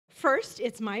First,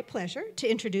 it's my pleasure to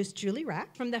introduce Julie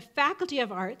Rack from the Faculty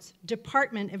of Arts,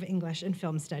 Department of English and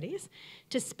Film Studies,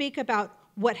 to speak about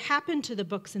what happened to the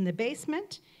books in the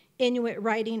basement, Inuit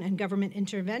writing and government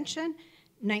intervention,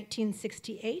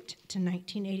 1968 to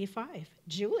 1985.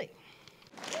 Julie.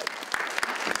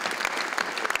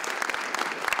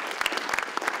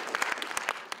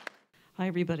 Hi,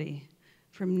 everybody.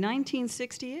 From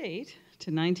 1968 to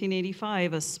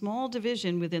 1985, a small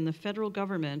division within the federal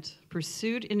government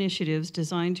pursued initiatives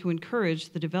designed to encourage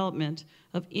the development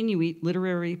of Inuit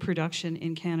literary production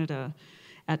in Canada.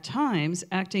 At times,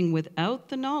 acting without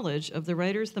the knowledge of the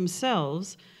writers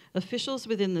themselves, officials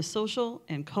within the Social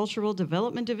and Cultural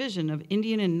Development Division of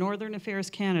Indian and Northern Affairs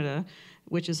Canada,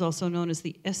 which is also known as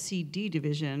the SCD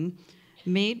Division,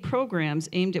 made programs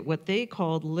aimed at what they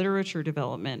called literature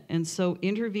development, and so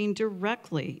intervened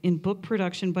directly in book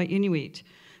production by Inuit,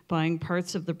 buying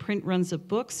parts of the print runs of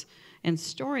books and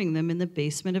storing them in the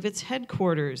basement of its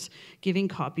headquarters, giving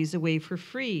copies away for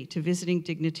free to visiting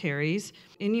dignitaries.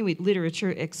 Inuit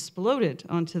literature exploded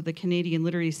onto the Canadian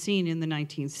literary scene in the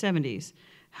 1970s.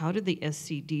 How did the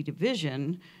SCD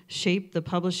division shape the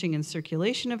publishing and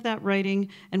circulation of that writing,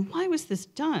 and why was this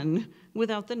done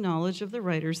without the knowledge of the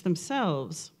writers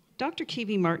themselves? Dr.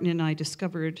 Kiwi Martin and I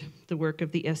discovered the work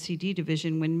of the SCD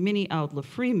division when Minnie Audla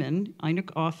Freeman, Inuit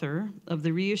author of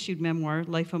the reissued memoir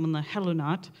Life on the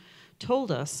Helunat,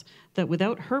 told us that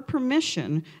without her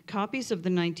permission, copies of the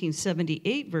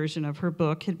 1978 version of her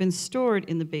book had been stored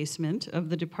in the basement of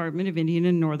the Department of Indian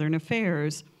and Northern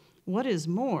Affairs. What is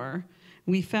more,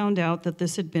 we found out that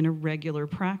this had been a regular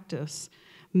practice.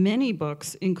 Many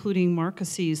books, including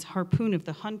Marques's Harpoon of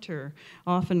the Hunter,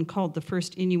 often called the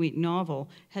first Inuit novel,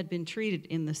 had been treated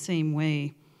in the same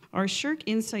way. Our Shirk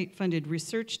Insight-funded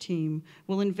research team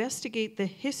will investigate the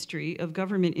history of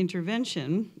government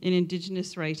intervention in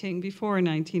Indigenous writing before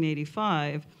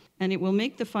 1985, and it will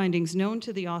make the findings known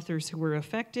to the authors who were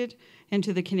affected and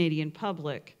to the Canadian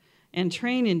public, and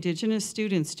train Indigenous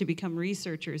students to become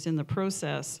researchers in the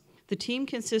process. The team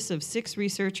consists of 6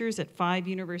 researchers at 5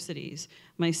 universities.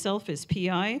 Myself as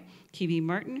PI, Kiwi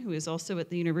Martin, who is also at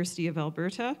the University of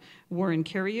Alberta, Warren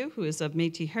Carriou, who is of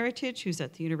Métis heritage, who's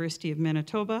at the University of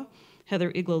Manitoba,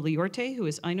 Heather Iglo-Liorte, who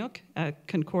is Inuk at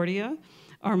Concordia,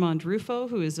 Armand Rufo,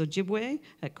 who is Ojibwe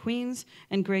at Queen's,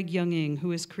 and Greg Younging,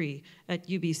 who is Cree at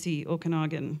UBC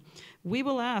Okanagan. We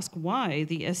will ask why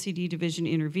the SCD division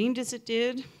intervened as it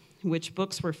did, which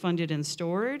books were funded and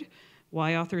stored,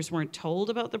 why authors weren't told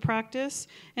about the practice,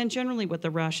 and generally what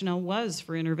the rationale was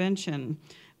for intervention.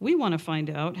 We want to find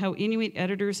out how Inuit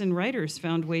editors and writers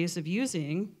found ways of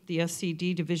using the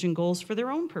SCD division goals for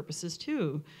their own purposes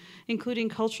too, including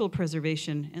cultural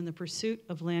preservation and the pursuit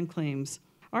of land claims.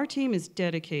 Our team is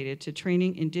dedicated to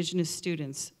training Indigenous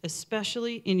students,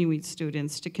 especially Inuit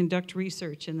students, to conduct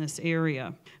research in this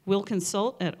area. We'll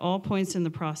consult at all points in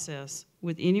the process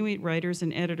with Inuit writers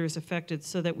and editors affected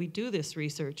so that we do this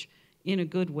research in a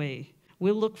good way.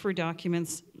 We'll look for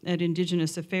documents at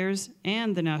Indigenous Affairs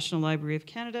and the National Library of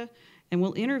Canada, and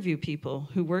we'll interview people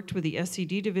who worked with the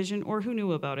SCD division or who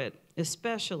knew about it,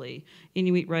 especially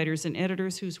Inuit writers and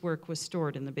editors whose work was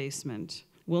stored in the basement.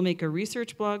 We'll make a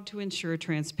research blog to ensure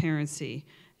transparency,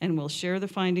 and we'll share the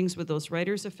findings with those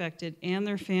writers affected and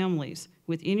their families,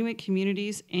 with Inuit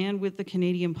communities and with the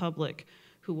Canadian public,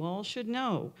 who all should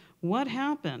know what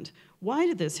happened, why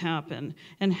did this happen,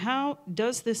 and how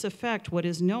does this affect what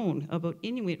is known about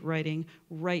Inuit writing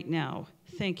right now.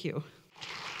 Thank you.